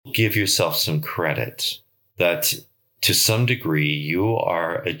give yourself some credit that to some degree you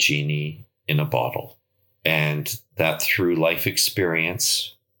are a genie in a bottle, and that through life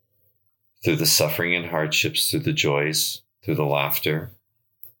experience, through the suffering and hardships, through the joys, through the laughter,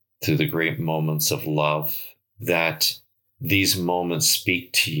 through the great moments of love, that these moments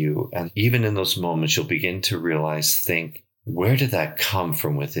speak to you. And even in those moments, you'll begin to think, where did that come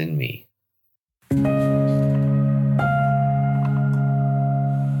from within me?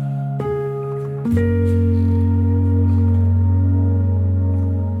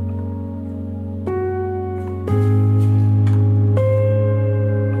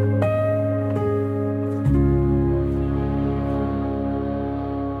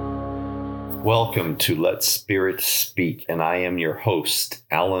 Welcome to Let Spirit Speak, and I am your host,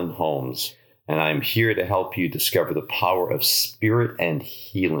 Alan Holmes, and I'm here to help you discover the power of spirit and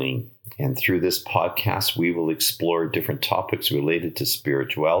healing. And through this podcast, we will explore different topics related to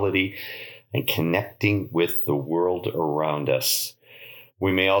spirituality and connecting with the world around us.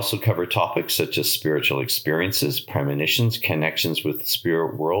 We may also cover topics such as spiritual experiences, premonitions, connections with the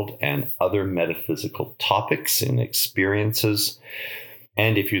spirit world, and other metaphysical topics and experiences.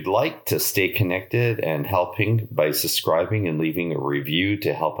 And if you'd like to stay connected and helping by subscribing and leaving a review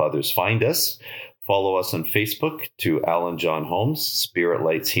to help others find us, follow us on Facebook to Alan John Holmes, Spirit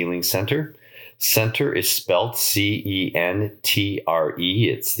Lights Healing Center. Center is spelled Centre.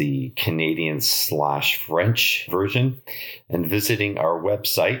 It's the Canadian/French version. And visiting our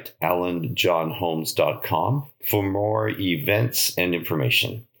website, alanjohnholmes.com, for more events and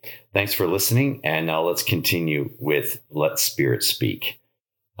information. Thanks for listening. And now let's continue with Let Spirit Speak.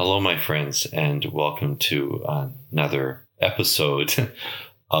 Hello, my friends, and welcome to another episode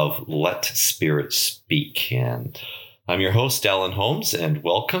of Let Spirit Speak. And I'm your host, Alan Holmes, and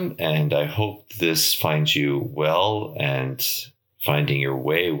welcome. And I hope this finds you well and finding your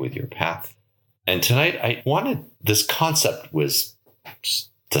way with your path. And tonight, this concept was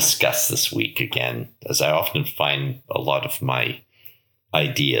discussed this week again, as I often find a lot of my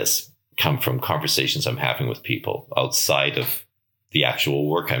ideas come from conversations I'm having with people outside of the actual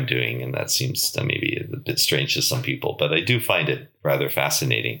work I'm doing. And that seems to maybe a bit strange to some people, but I do find it rather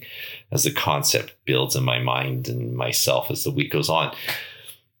fascinating as the concept builds in my mind and myself as the week goes on.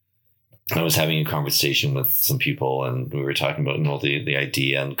 I was having a conversation with some people and we were talking about, the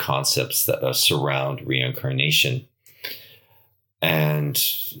idea and concepts that surround reincarnation. And,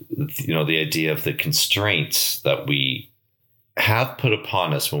 the idea of the constraints that we have put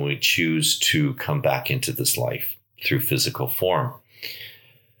upon us when we choose to come back into this life through physical form.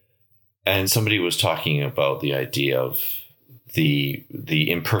 And somebody was talking about the idea of the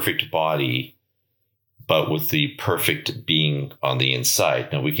imperfect body, but with the perfect being on the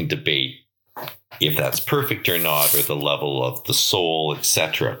inside. Now we can debate if that's perfect or not, or the level of the soul,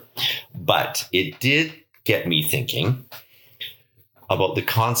 etc. But it did get me thinking about the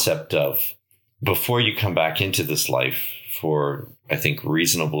concept of, before you come back into this life, for, I think,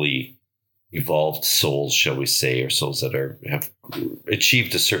 reasonably evolved souls, shall we say, or souls that have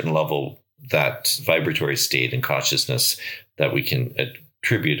achieved a certain level, that vibratory state and consciousness that we can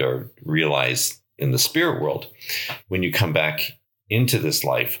attribute or realize in the spirit world. When you come back into this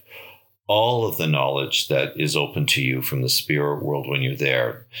life, all of the knowledge that is open to you from the spirit world when you're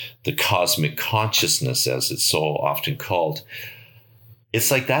there, the cosmic consciousness, as it's so often called,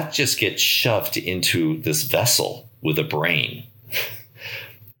 it's like that just gets shoved into this vessel with a brain.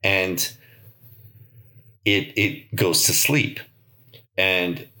 And it goes to sleep.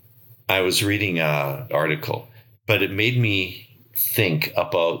 And I was reading an article, but it made me think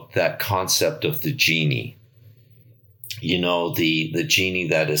about that concept of the genie. The genie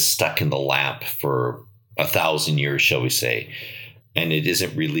that is stuck in the lamp for 1,000 years, shall we say, and it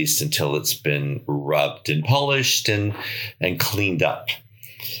isn't released until it's been rubbed and polished and cleaned up.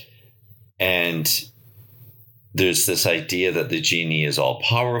 And there's this idea that the genie is all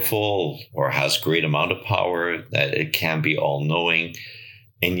powerful or has great amount of power, that it can be all knowing,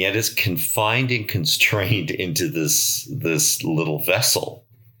 and yet it's confined and constrained into this little vessel,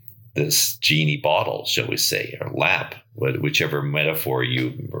 this genie bottle, shall we say, or lamp, whichever metaphor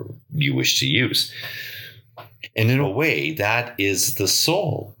you wish to use. And in a way, that is the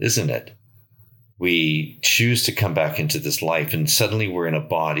soul, isn't it? We choose to come back into this life, and suddenly we're in a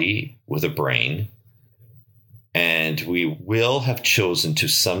body with a brain. And we will have chosen to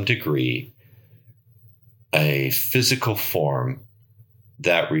some degree a physical form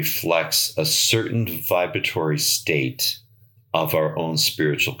that reflects a certain vibratory state of our own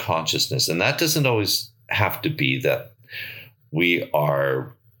spiritual consciousness. And that doesn't always have to be that we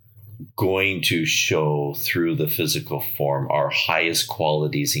are going to show through the physical form our highest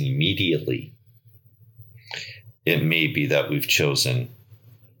qualities immediately. It may be that we've chosen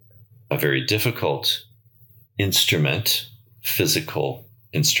a very difficult instrument, physical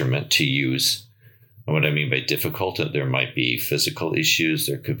instrument to use. And what I mean by difficult, there might be physical issues,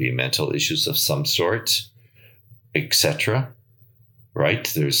 there could be mental issues of some sort, etc.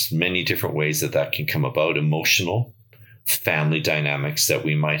 Right? There's many different ways that can come about, emotional, family dynamics that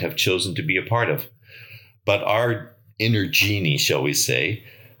we might have chosen to be a part of. But our inner genie, shall we say,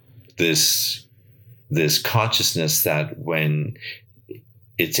 this consciousness that when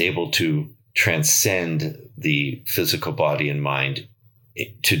it's able to transcend the physical body and mind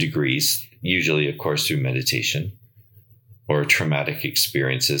to degrees, usually, of course, through meditation or traumatic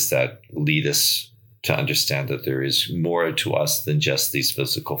experiences that lead us to understand that there is more to us than just these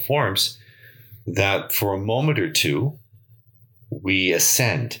physical forms, that for a moment or two, we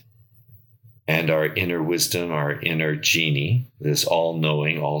ascend, and our inner wisdom, our inner genie, this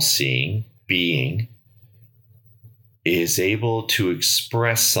all-knowing, all-seeing being, is able to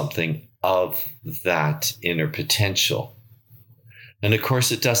express something of that inner potential. And of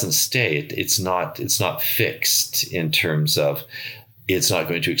course, it doesn't stay. It's not fixed in terms of it's not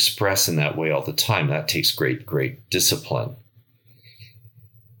going to express in that way all the time. That takes great discipline,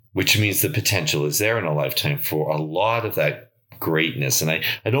 which means the potential is there in a lifetime for a lot of that greatness. And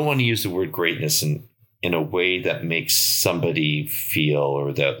I don't want to use the word greatness in a way that makes somebody feel,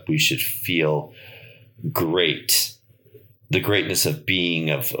 or that we should feel great. The greatness of being,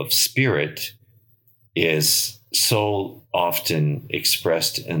 of spirit, is so often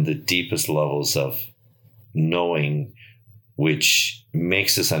expressed in the deepest levels of knowing, which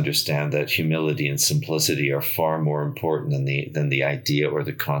makes us understand that humility and simplicity are far more important than the idea or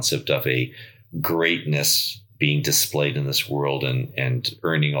the concept of a greatness being displayed in this world and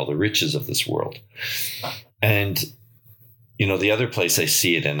earning all the riches of this world. And, the other place I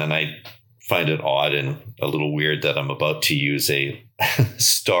see it in, and I find it odd and a little weird that I'm about to use a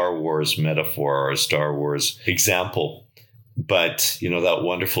Star Wars metaphor or a Star Wars example, but, that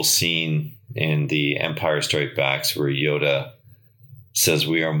wonderful scene in The Empire Strikes Back where Yoda says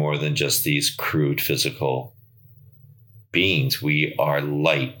we are more than just these crude physical beings. We are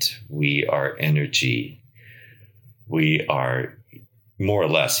light. We are energy. We are more or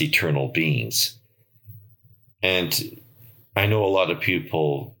less eternal beings. And I know a lot of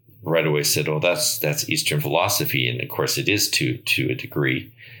people right away said, oh, that's Eastern philosophy. And of course it is to a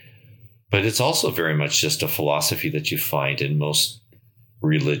degree. But it's also very much just a philosophy that you find in most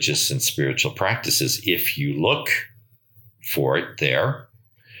religious and spiritual practices. If you look for it there,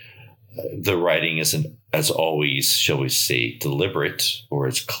 the writing isn't, as always, shall we say, deliberate or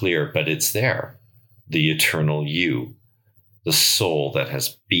it's clear, but it's there. The eternal you, the soul that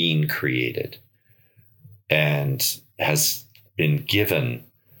has been created and has been given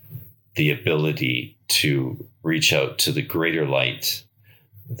the ability to reach out to the greater light,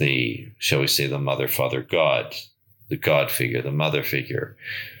 shall we say, the mother, father, God, the God figure, the mother figure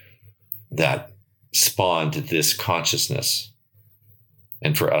that spawned this consciousness,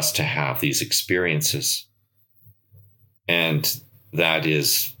 and for us to have these experiences. And that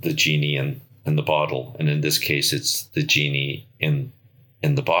is the genie in the bottle. And in this case, it's the genie in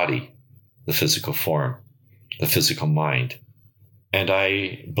the body, the physical form, the physical mind. And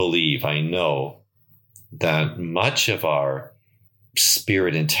I believe, I know that much of our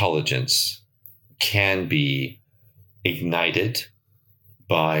spirit intelligence can be ignited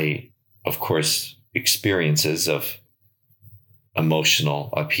by, of course, experiences of emotional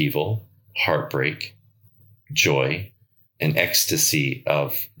upheaval, heartbreak, joy, and ecstasy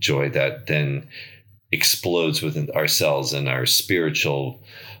of joy that then explodes within ourselves, and our spiritual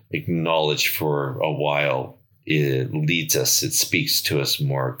knowledge for a while, it leads us, it speaks to us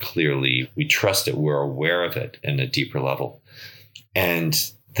more clearly. We trust it, we're aware of it in a deeper level. And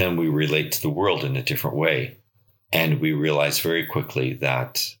then we relate to the world in a different way. And we realize very quickly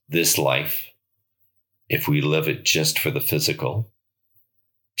that this life, if we live it just for the physical,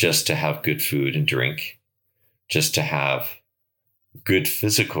 just to have good food and drink, just to have good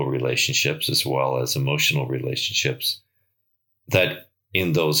physical relationships as well as emotional relationships, that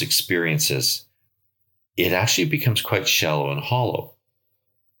in those experiences, it actually becomes quite shallow and hollow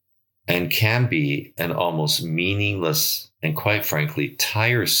and can be an almost meaningless and, quite frankly,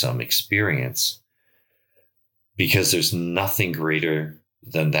 tiresome experience, because there's nothing greater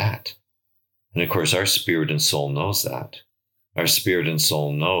than that. And of course, our spirit and soul knows that. Our spirit and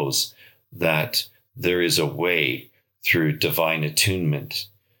soul knows that there is a way through divine attunement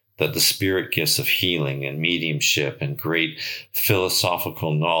that the spirit gifts of healing and mediumship and great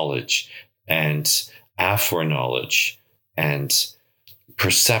philosophical knowledge and aforeknowledge and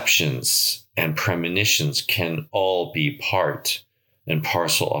perceptions and premonitions can all be part and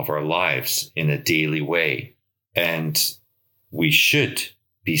parcel of our lives in a daily way. And we should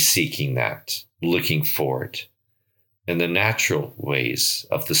be seeking that, looking for it in the natural ways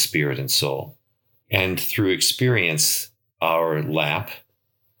of the spirit and soul. And through experience, our lamp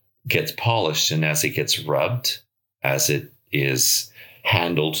gets polished, and as it gets rubbed, as it is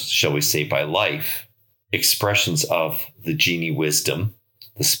handled, shall we say, by life, expressions of the genie wisdom,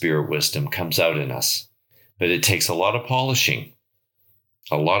 the spirit wisdom comes out in us. But it takes a lot of polishing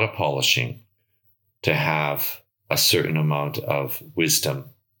to have a certain amount of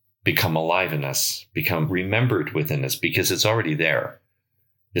wisdom become alive in us, become remembered within us, because it's already there.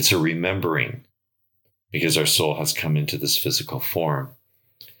 It's a remembering, because our soul has come into this physical form.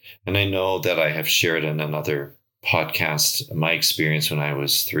 And I know that I have shared in another podcast my experience when I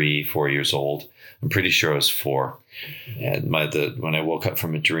was 3-4 years old. I'm pretty sure I was 4. And when I woke up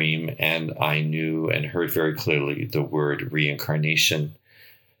from a dream, and I knew and heard very clearly the word reincarnation,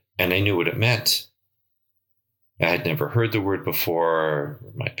 and I knew what it meant. I had never heard the word before.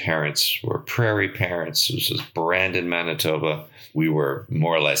 My parents were prairie parents. This was Brandon, Manitoba. We were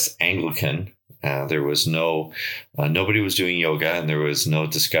more or less Anglican. There was nobody was doing yoga, and there was no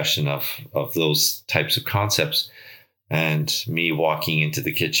discussion of those types of concepts. And me walking into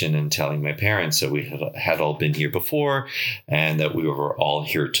the kitchen and telling my parents that we had all been here before, and that we were all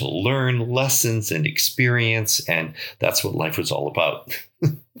here to learn lessons and experience. And that's what life was all about.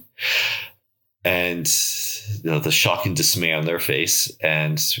 And the shock and dismay on their face,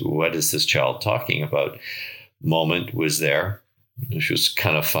 and what is this child talking about moment was there, which was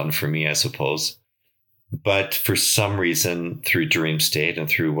kind of fun for me, I suppose. But for some reason, through dream state and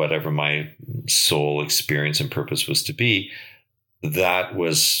through whatever my soul experience and purpose was to be, that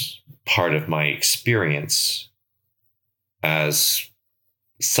was part of my experience, as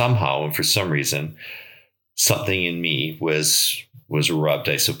somehow and for some reason, something in me was rubbed,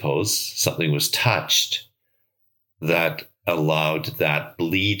 I suppose. Something was touched that allowed that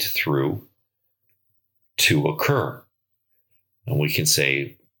bleed through to occur. And we can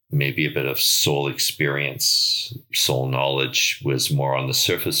say maybe a bit of soul experience, soul knowledge was more on the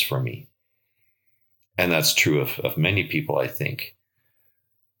surface for me. And that's true of many people, I think,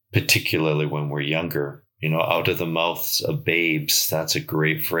 particularly when we're younger. Out of the mouths of babes, that's a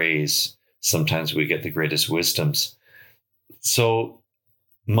great phrase. Sometimes we get the greatest wisdoms. So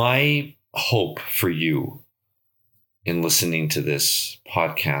my hope for you in listening to this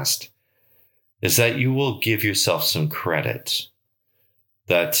podcast is that you will give yourself some credit,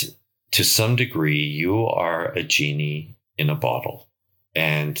 that to some degree you are a genie in a bottle,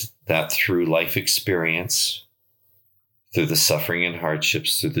 and that through life experience, through the suffering and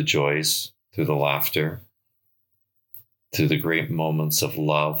hardships, through the joys, through the laughter, through the great moments of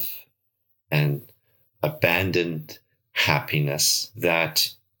love and abandoned happiness,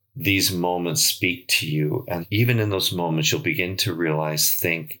 that these moments speak to you. And even in those moments, you'll begin to realize,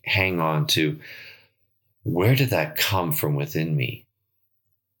 think, hang on to, where did that come from within me?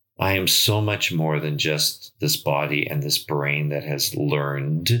 I am so much more than just this body and this brain that has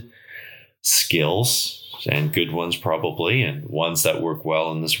learned skills, and good ones probably, and ones that work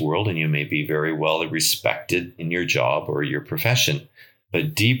well in this world. And you may be very well respected in your job or your profession.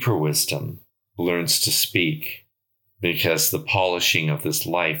 But deeper wisdom learns to speak, because the polishing of this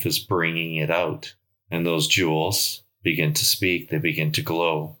life is bringing it out. And those jewels begin to speak. They begin to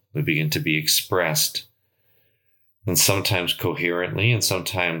glow. They begin to be expressed. And sometimes coherently, and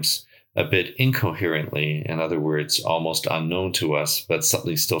sometimes a bit incoherently. In other words, almost unknown to us, but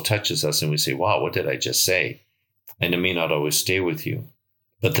something still touches us and we say, wow, what did I just say? And it may not always stay with you,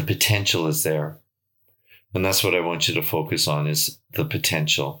 but the potential is there. And that's what I want you to focus on, is the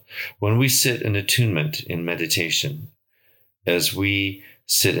potential. When we sit in attunement in meditation, as we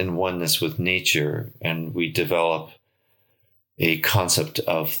sit in oneness with nature and we develop a concept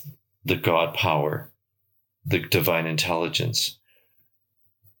of the God power, the divine intelligence,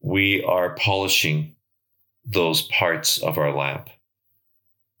 we are polishing those parts of our lamp,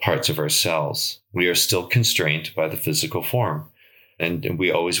 parts of ourselves. We are still constrained by the physical form, and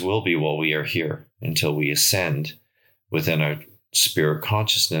we always will be while we are here, until we ascend within our spirit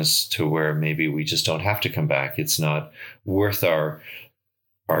consciousness to where maybe we just don't have to come back. It's not worth our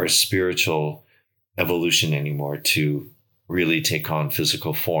spiritual evolution anymore to really take on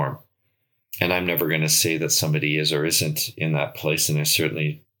physical form. And I'm never going to say that somebody is or isn't in that place. And I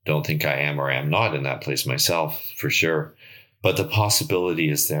certainly don't think I am or am not in that place myself, for sure. But the possibility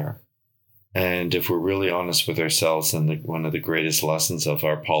is there. And if we're really honest with ourselves, then one of the greatest lessons of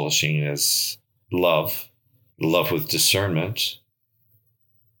our polishing is love with discernment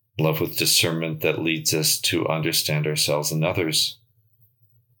that leads us to understand ourselves and others.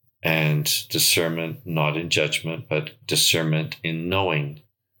 And discernment, not in judgment, but discernment in knowing.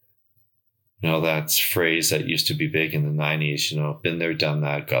 That phrase that used to be big in the 90s, been there, done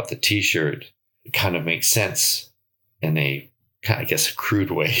that, got the t-shirt. It kind of makes sense in a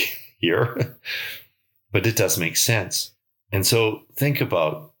crude way here, but it does make sense. And so think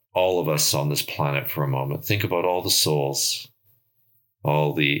about all of us on this planet for a moment. Think about all the souls,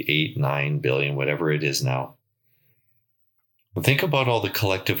 all the 8, 9 billion, whatever it is now. And think about all the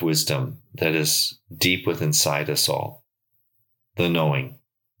collective wisdom that is deep within inside us all. The knowing,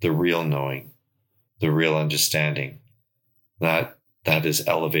 the real understanding that is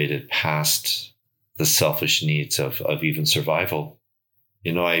elevated past the selfish needs of even survival.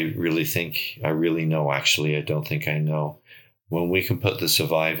 I really know, actually, I don't think I know. When we can put the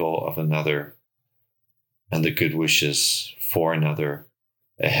survival of another and the good wishes for another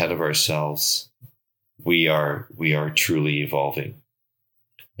ahead of ourselves, we are truly evolving.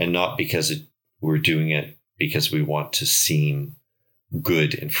 And not because we're doing it because we want to seem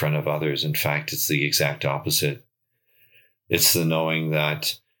good in front of others. In fact, it's the exact opposite. It's the knowing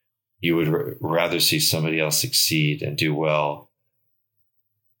that you would rather see somebody else succeed and do well,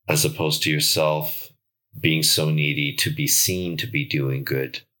 as opposed to yourself being so needy to be seen to be doing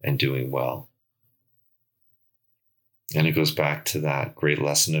good and doing well. And it goes back to that great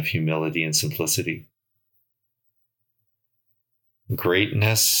lesson of humility and simplicity.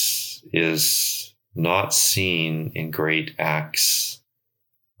 Greatness is not seen in great acts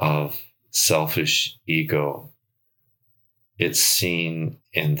of selfish ego. It's seen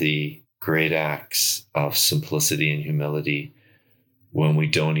in the great acts of simplicity and humility when we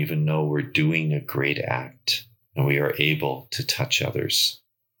don't even know we're doing a great act and we are able to touch others.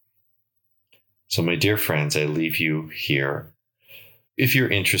 So, my dear friends, I leave you here. If you're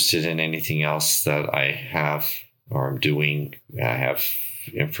interested in anything else that I have or I'm doing, I have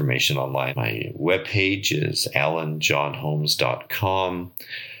information online. My webpage is alanjohnholmes.com.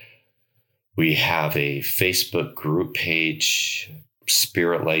 We have a Facebook group page,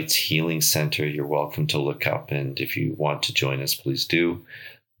 Spirit Lights Healing Center. You're welcome to look up. And if you want to join us, please do.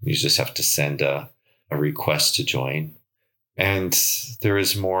 You just have to send a request to join. And there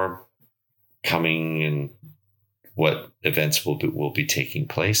is more coming and what events will be taking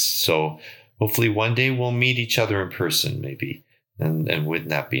place. So hopefully one day we'll meet each other in person, maybe. And wouldn't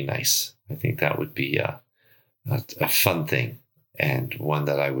that be nice? I think that would be a fun thing, and one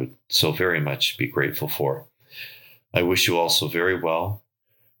that I would so very much be grateful for. I wish you all so very well.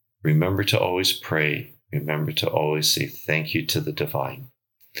 Remember to always pray. Remember to always say thank you to the divine.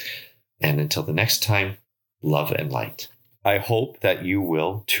 And until the next time, love and light. I hope that you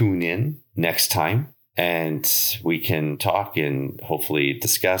will tune in next time and we can talk and hopefully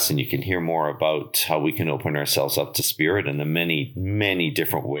discuss, and you can hear more about how we can open ourselves up to spirit and the many, many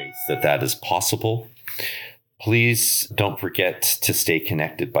different ways that is possible. Please don't forget to stay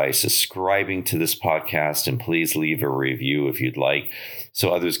connected by subscribing to this podcast, and please leave a review if you'd like, so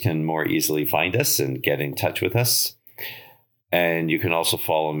others can more easily find us and get in touch with us. And you can also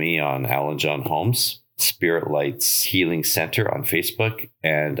follow me on Alan John Holmes, Spirit Lights Healing Center on Facebook,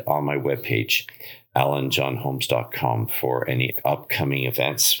 and on my webpage, alanjohnholmes.com, for any upcoming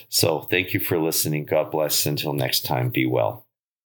events. So thank you for listening. God bless. Until next time, be well.